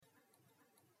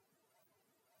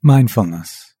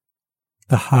Mindfulness,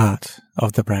 the heart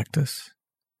of the practice.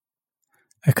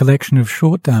 A collection of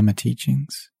short Dharma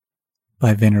teachings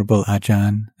by Venerable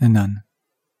Ajahn Anan.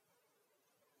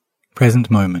 Present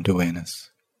moment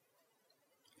awareness.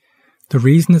 The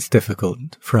reason it's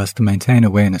difficult for us to maintain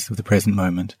awareness of the present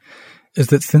moment is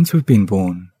that since we've been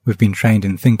born, we've been trained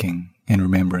in thinking and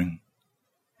remembering.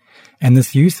 And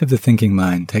this use of the thinking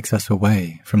mind takes us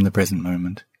away from the present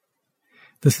moment.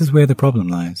 This is where the problem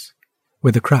lies,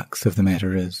 where the crux of the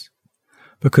matter is,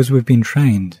 because we've been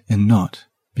trained in not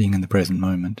being in the present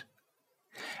moment.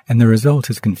 And the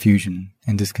result is confusion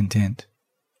and discontent.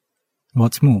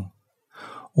 What's more,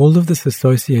 all of this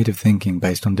associative thinking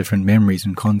based on different memories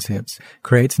and concepts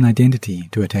creates an identity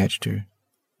to attach to,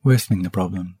 worsening the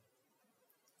problem.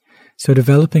 So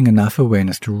developing enough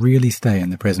awareness to really stay in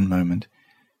the present moment,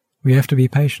 we have to be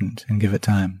patient and give it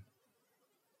time.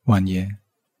 1 year,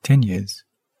 10 years,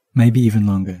 maybe even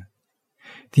longer.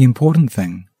 The important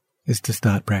thing is to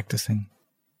start practicing.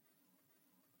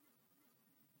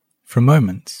 From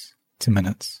moments to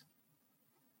minutes.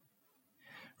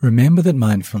 Remember that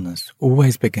mindfulness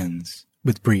always begins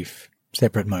with brief,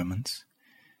 separate moments.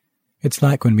 It's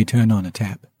like when we turn on a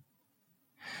tap.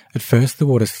 At first the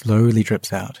water slowly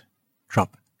drips out,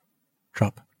 drop,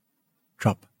 drop,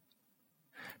 drop.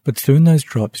 But soon those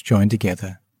drops join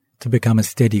together to become a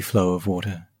steady flow of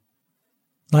water.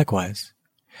 Likewise,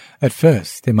 at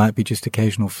first there might be just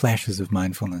occasional flashes of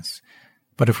mindfulness,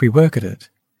 but if we work at it,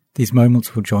 these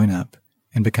moments will join up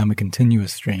and become a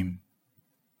continuous stream.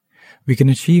 We can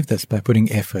achieve this by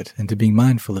putting effort into being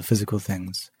mindful of physical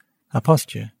things, our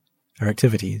posture, our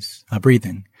activities, our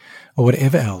breathing, or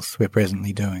whatever else we're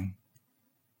presently doing.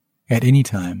 At any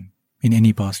time, in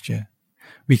any posture,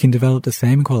 we can develop the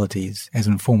same qualities as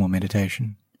in formal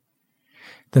meditation.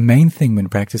 The main thing when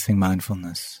practicing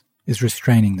mindfulness is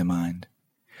restraining the mind,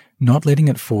 not letting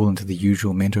it fall into the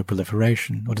usual mental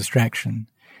proliferation or distraction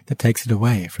that takes it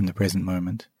away from the present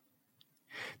moment.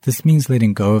 This means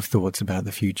letting go of thoughts about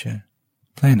the future,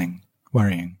 planning,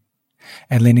 worrying,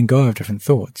 and letting go of different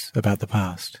thoughts about the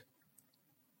past.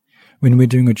 When we're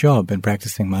doing a job and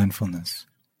practicing mindfulness,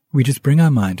 we just bring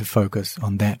our mind to focus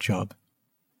on that job.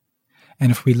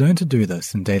 And if we learn to do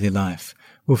this in daily life,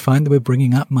 we'll find that we're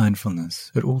bringing up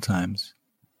mindfulness at all times.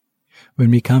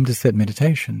 When we come to sit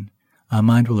meditation, our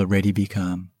mind will already be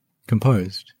calm,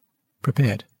 composed,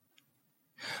 prepared.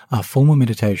 Our formal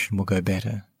meditation will go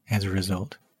better as a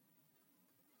result.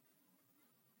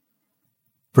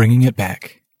 Bringing it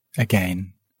back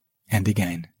again and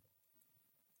again.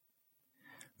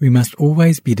 We must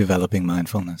always be developing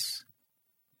mindfulness.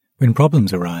 When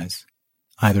problems arise,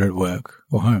 either at work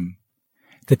or home,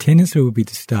 the tendency will be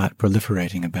to start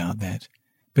proliferating about that,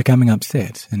 becoming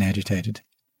upset and agitated.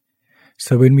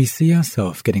 So when we see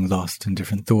ourselves getting lost in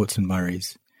different thoughts and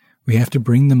worries, we have to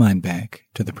bring the mind back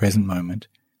to the present moment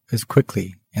as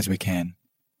quickly as we can,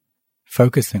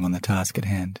 focusing on the task at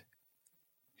hand.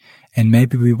 And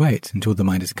maybe we wait until the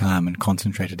mind is calm and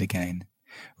concentrated again,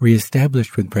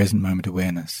 re-established with present moment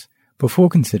awareness, before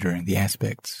considering the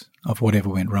aspects of whatever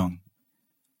went wrong.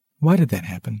 Why did that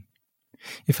happen?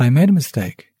 If I made a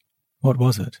mistake, what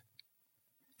was it?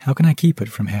 How can I keep it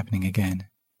from happening again?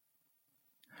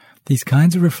 These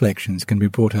kinds of reflections can be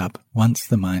brought up once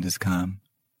the mind is calm,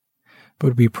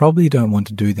 but we probably don't want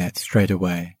to do that straight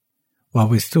away, while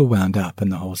we're still wound up in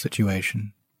the whole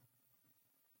situation.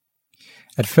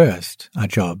 At first, our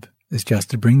job is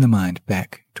just to bring the mind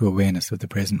back to awareness of the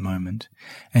present moment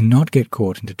and not get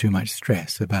caught into too much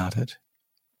stress about it.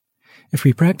 If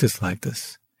we practice like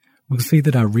this, we'll see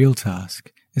that our real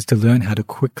task is to learn how to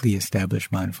quickly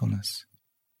establish mindfulness.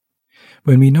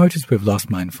 When we notice we've lost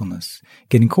mindfulness,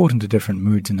 getting caught into different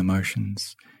moods and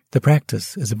emotions, the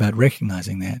practice is about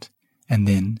recognizing that and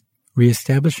then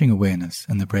re-establishing awareness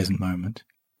in the present moment.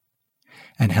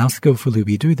 And how skillfully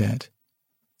we do that,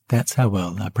 that's how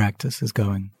well our practice is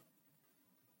going.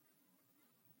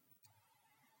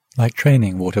 Like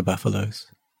training water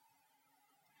buffaloes.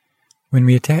 When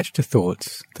we attach to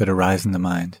thoughts that arise in the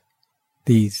mind,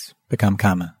 these become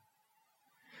karma.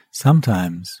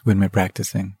 Sometimes, when we're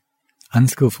practicing,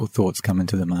 unskillful thoughts come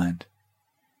into the mind.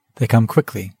 They come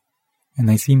quickly, and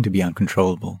they seem to be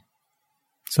uncontrollable.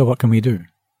 So what can we do?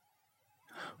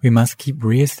 We must keep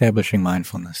re-establishing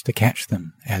mindfulness to catch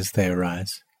them as they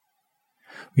arise.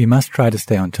 We must try to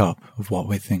stay on top of what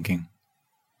we're thinking.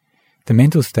 The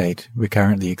mental state we're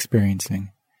currently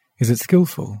experiencing, is it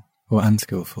skillful or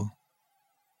unskillful?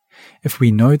 If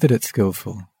we know that it's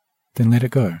skillful, then let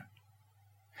it go.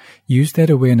 Use that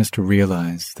awareness to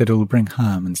realize that it will bring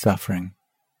harm and suffering,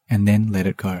 and then let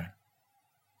it go.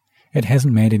 It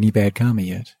hasn't made any bad karma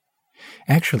yet.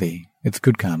 Actually, it's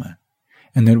good karma,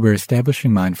 and that we're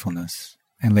establishing mindfulness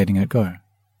and letting it go.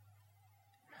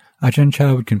 Ajahn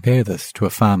Chah would compare this to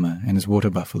a farmer and his water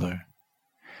buffalo.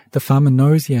 The farmer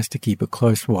knows he has to keep a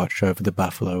close watch over the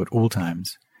buffalo at all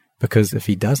times, because if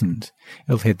he doesn't,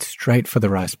 it'll head straight for the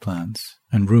rice plants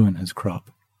and ruin his crop.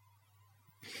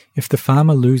 If the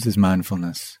farmer loses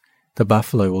mindfulness, the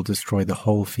buffalo will destroy the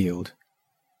whole field.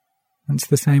 It's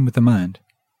the same with the mind.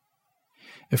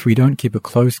 If we don't keep a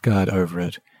close guard over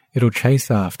it, it'll chase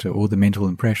after all the mental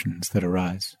impressions that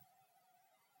arise.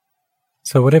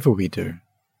 So whatever we do,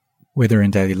 whether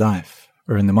in daily life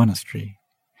or in the monastery,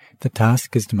 the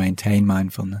task is to maintain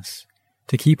mindfulness,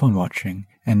 to keep on watching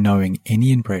and knowing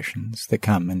any impressions that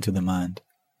come into the mind.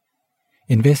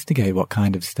 Investigate what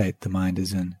kind of state the mind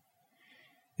is in.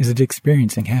 Is it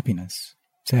experiencing happiness,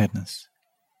 sadness,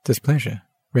 displeasure,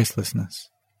 restlessness?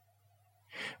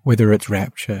 Whether it's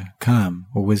rapture, calm,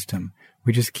 or wisdom,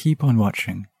 we just keep on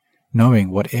watching, knowing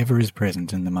whatever is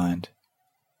present in the mind.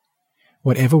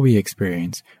 Whatever we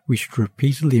experience, we should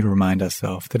repeatedly remind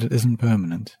ourselves that it isn't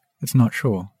permanent, it's not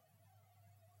sure.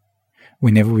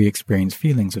 Whenever we experience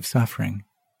feelings of suffering,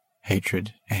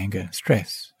 hatred, anger,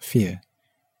 stress, fear,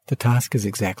 the task is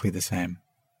exactly the same.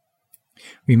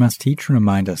 We must teach and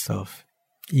remind ourselves,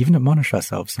 even admonish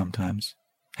ourselves sometimes,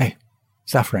 hey,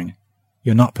 suffering,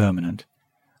 you're not permanent.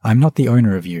 I'm not the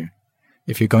owner of you.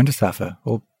 If you're going to suffer,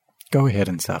 well, go ahead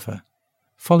and suffer.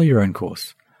 Follow your own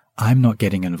course. I'm not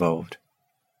getting involved.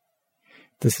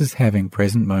 This is having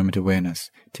present moment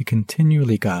awareness to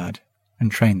continually guard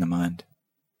and train the mind.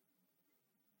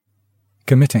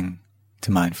 Committing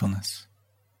to mindfulness.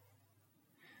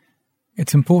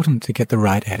 It's important to get the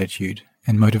right attitude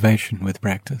and motivation with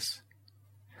practice.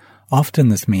 Often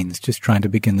this means just trying to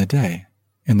begin the day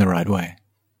in the right way.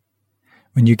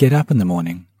 When you get up in the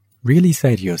morning, really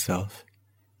say to yourself,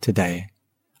 today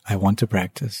I want to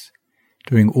practice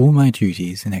doing all my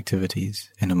duties and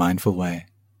activities in a mindful way.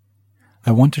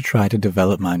 I want to try to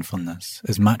develop mindfulness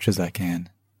as much as I can.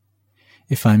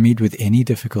 If I meet with any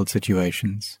difficult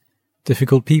situations,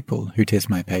 difficult people who test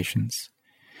my patience,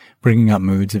 bringing up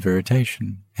moods of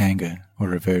irritation, anger,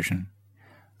 or aversion,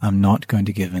 I'm not going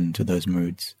to give in to those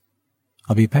moods.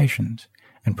 I'll be patient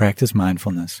and practice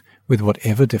mindfulness with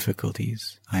whatever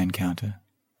difficulties I encounter.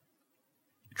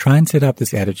 Try and set up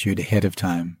this attitude ahead of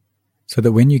time so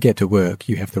that when you get to work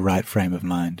you have the right frame of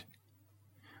mind.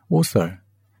 Also,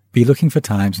 be looking for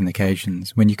times and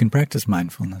occasions when you can practice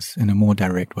mindfulness in a more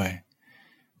direct way,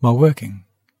 while working,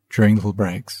 during little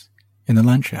breaks, in the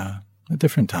lunch hour, at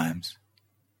different times.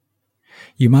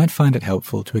 You might find it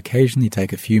helpful to occasionally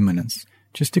take a few minutes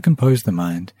just to compose the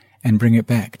mind and bring it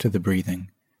back to the breathing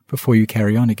before you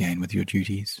carry on again with your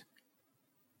duties.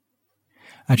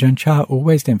 Ajahn Chah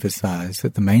always emphasized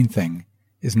that the main thing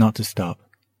is not to stop,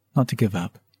 not to give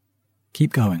up.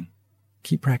 Keep going,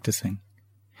 keep practicing,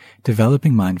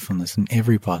 developing mindfulness in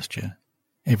every posture,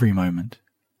 every moment.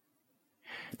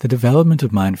 The development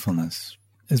of mindfulness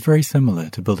is very similar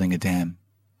to building a dam.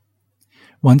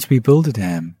 Once we build a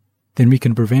dam, then we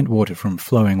can prevent water from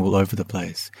flowing all over the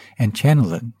place and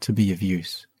channel it to be of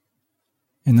use.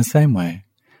 In the same way,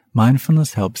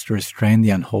 mindfulness helps to restrain the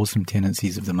unwholesome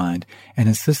tendencies of the mind and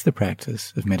assist the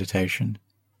practice of meditation.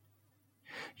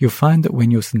 You'll find that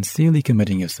when you're sincerely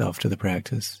committing yourself to the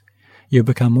practice, you'll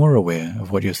become more aware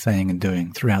of what you're saying and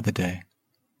doing throughout the day.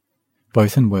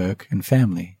 Both in work and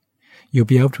family, you'll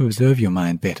be able to observe your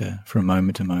mind better from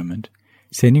moment to moment,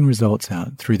 sending results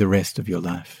out through the rest of your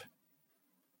life.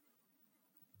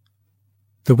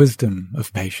 The wisdom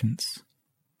of patience.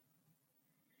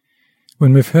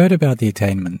 When we've heard about the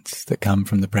attainments that come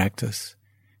from the practice,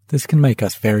 this can make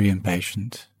us very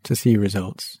impatient to see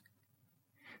results.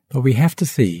 But we have to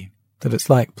see that it's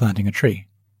like planting a tree.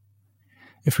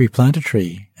 If we plant a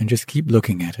tree and just keep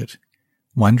looking at it,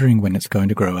 wondering when it's going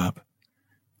to grow up,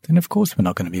 then of course we're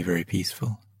not going to be very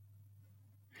peaceful.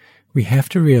 We have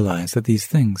to realize that these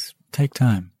things take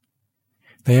time.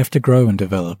 They have to grow and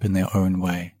develop in their own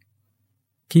way.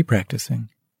 Keep practicing,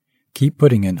 keep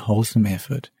putting in wholesome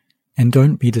effort, and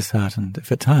don't be disheartened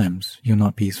if at times you're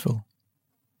not peaceful.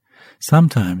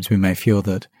 Sometimes we may feel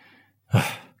that,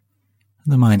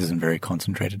 the mind isn't very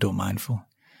concentrated or mindful.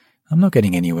 I'm not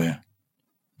getting anywhere.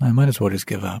 I might as well just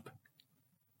give up.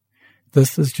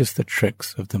 This is just the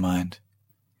tricks of the mind.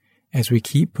 As we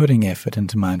keep putting effort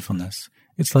into mindfulness,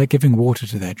 it's like giving water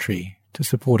to that tree to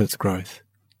support its growth.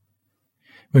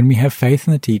 When we have faith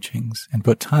in the teachings and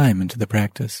put time into the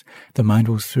practice, the mind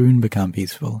will soon become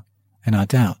peaceful, and our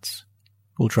doubts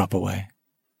will drop away.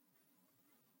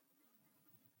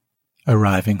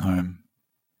 Arriving home.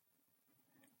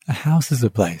 A house is a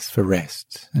place for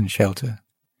rest and shelter.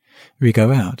 We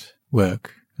go out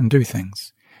work, and do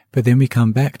things, but then we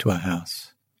come back to our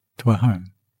house, to our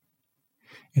home.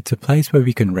 It's a place where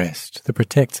we can rest that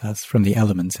protects us from the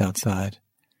elements outside,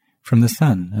 from the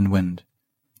sun and wind,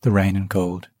 the rain and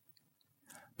cold.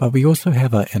 But we also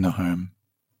have our inner home,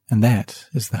 and that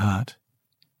is the heart.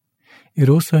 It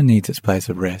also needs its place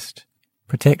of rest,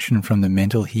 protection from the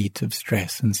mental heat of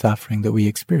stress and suffering that we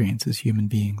experience as human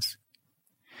beings.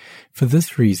 For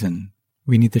this reason,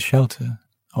 we need the shelter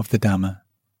of the Dhamma.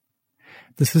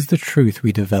 This is the truth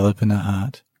we develop in our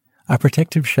heart, our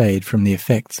protective shade from the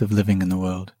effects of living in the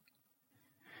world.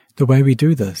 The way we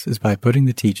do this is by putting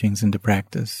the teachings into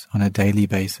practice on a daily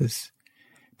basis,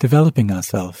 developing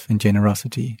ourselves in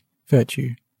generosity,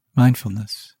 virtue,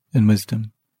 mindfulness, and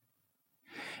wisdom.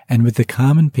 And with the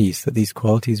calm and peace that these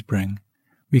qualities bring,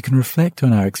 we can reflect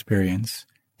on our experience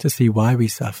to see why we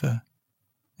suffer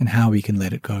and how we can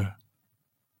let it go.